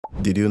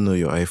Did you know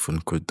your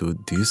iPhone could do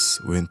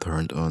this when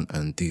turned on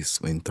and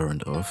this when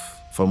turned off?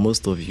 For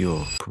most of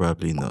you,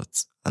 probably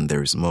not, and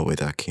there is more where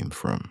that came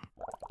from.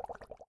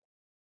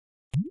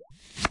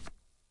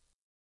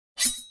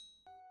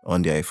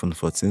 On the iPhone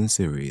 14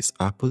 series,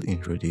 Apple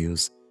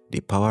introduced the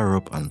power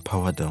up and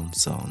power down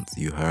sounds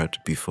you heard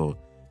before,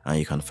 and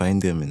you can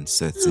find them in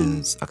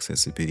settings,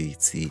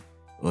 accessibility,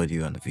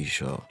 audio and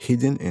visual,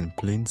 hidden in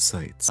plain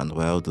sight. And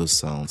while those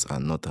sounds are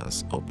not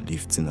as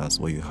uplifting as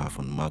what you have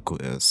on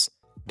macOS,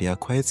 they are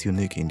quite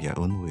unique in their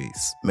own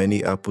ways.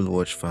 Many Apple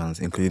Watch fans,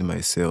 including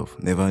myself,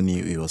 never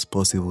knew it was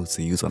possible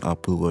to use an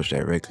Apple Watch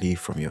directly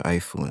from your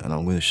iPhone, and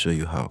I'm going to show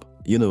you how.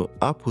 You know,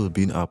 Apple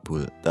being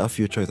Apple, that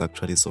feature is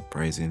actually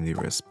surprisingly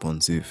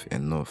responsive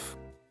enough.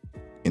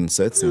 In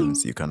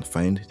settings, you can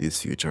find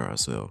this feature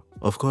as well.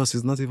 Of course,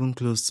 it's not even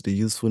close to the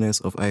usefulness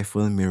of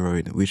iPhone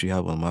mirroring, which we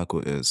have on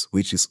macOS,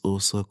 which is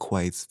also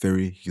quite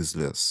very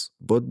useless.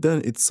 But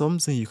then it's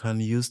something you can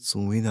use to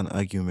win an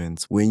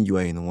argument when you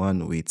are in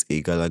one with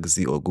a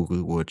Galaxy or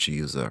Google Watch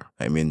user.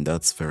 I mean,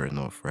 that's fair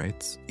enough,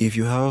 right? If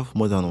you have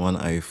more than one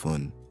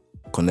iPhone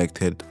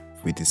connected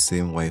with the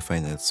same Wi-Fi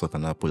network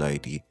and Apple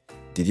ID,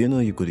 did you know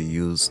you could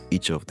use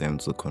each of them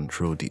to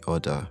control the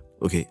other?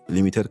 Okay,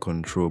 limited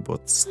control,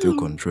 but still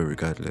control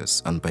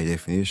regardless. And by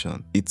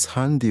definition, it's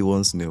handy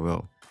once in a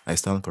while. I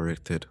stand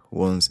corrected,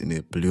 once in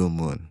a blue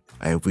moon.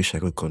 I wish I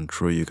could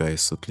control you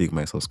guys to click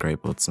my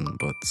subscribe button,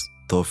 but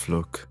tough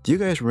luck. Do you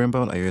guys remember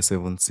on iOS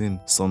 17,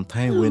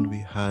 sometime when we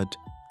had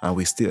and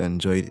we still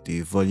enjoyed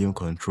the volume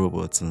control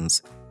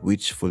buttons,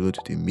 which followed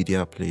the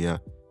media player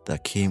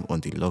that came on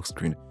the lock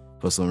screen?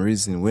 For some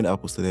reason, when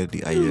Apple started the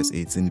iOS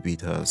 18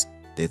 betas,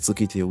 they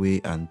took it away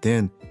and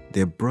then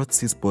they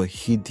brought it but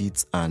hid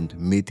it and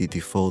made the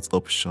default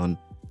option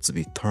to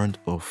be turned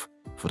off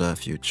for that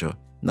feature.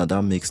 Now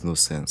that makes no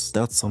sense.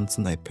 That's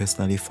something I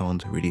personally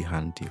found really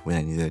handy when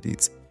I needed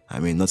it. I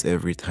mean, not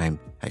every time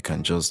I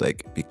can just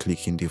be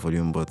clicking the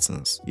volume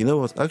buttons. You know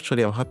what,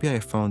 actually I'm happy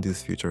I found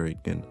this feature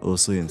again,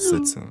 also in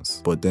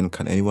settings. But then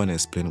can anyone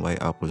explain why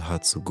Apple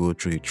had to go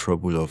through the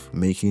trouble of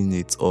making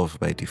it off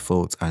by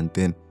default and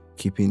then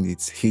keeping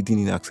it hidden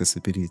in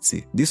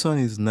accessibility? This one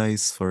is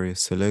nice for a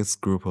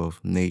select group of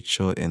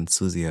nature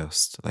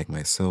enthusiasts like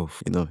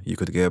myself. You know, you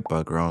could get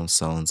background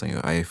sounds on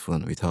your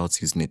iPhone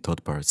without using a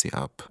third-party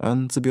app.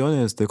 And to be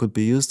honest, they could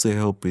be used to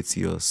help with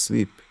your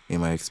sleep, in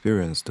my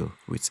experience though,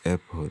 with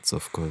AirPods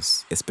of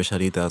course,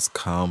 especially that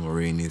calm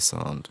rainy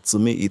sound. To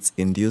me, it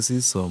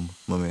induces some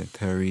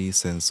momentary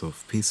sense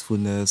of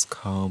peacefulness,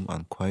 calm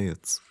and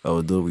quiet.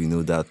 Although we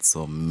know that's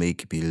some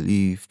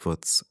make-believe,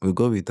 but we'll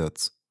go with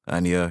that.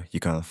 And yeah,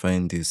 you can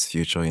find this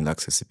feature in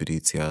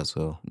accessibility as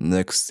well.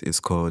 Next is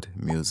called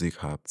Music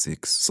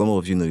Haptics. Some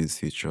of you know this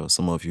feature,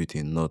 some of you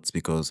did not,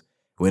 because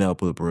when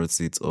Apple brought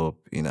it up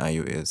in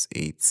iOS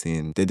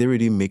 18, they didn't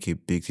really make a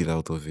big deal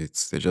out of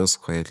it. They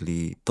just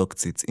quietly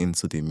tucked it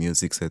into the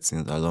music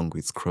settings along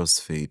with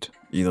crossfade.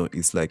 You know,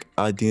 it's like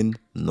adding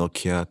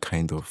Nokia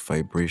kind of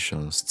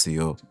vibrations to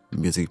your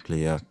music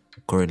player.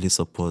 Currently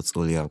supports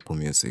only Apple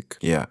Music.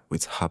 Yeah,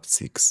 with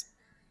haptics.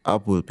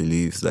 Apple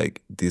believes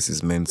this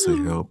is meant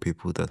to help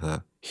people that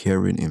are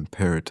hearing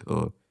impaired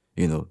or,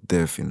 you know,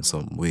 deaf in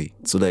some way.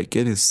 To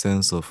get a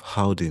sense of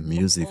how the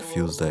music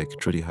feels like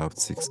through the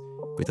haptics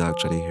without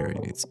actually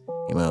hearing it.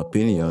 In my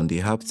opinion, the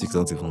haptics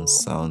don't even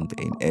sound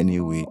in any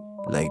way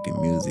like the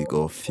music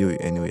or feel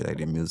in any way like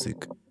the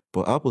music.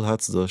 But Apple had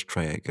to just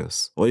try, I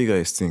guess. What do you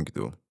guys think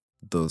though?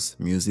 Does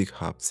music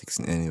haptics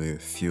in any way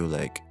feel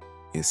like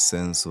a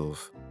sense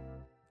of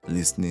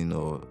listening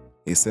or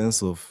a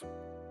sense of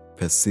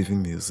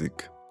perceiving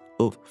music?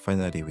 Oh,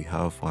 finally we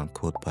have one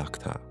called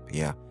Backtap.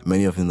 Yeah,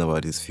 many of you know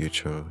about this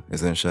feature.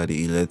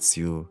 Essentially, it lets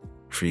you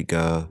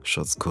trigger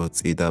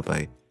shortcuts either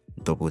by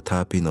double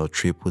tapping or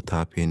triple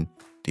tapping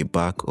the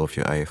back of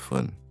your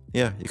iPhone.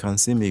 Yeah, you can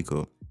see me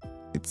go.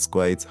 It's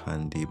quite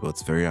handy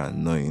but very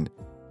annoying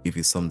if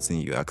it's something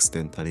you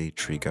accidentally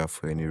trigger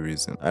for any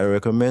reason. I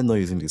recommend not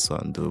using this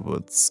one though,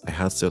 but I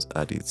had to just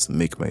add it to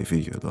make my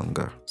video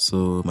longer.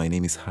 So my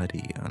name is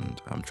iHaadi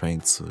and I'm trying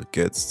to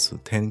get to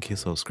 10k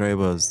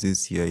subscribers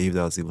this year, if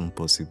that's even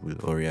possible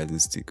or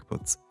realistic.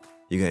 But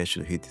you guys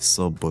should hit the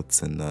sub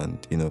button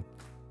and, you know,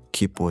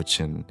 keep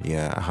watching.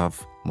 Yeah, I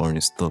have more in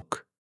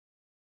stock.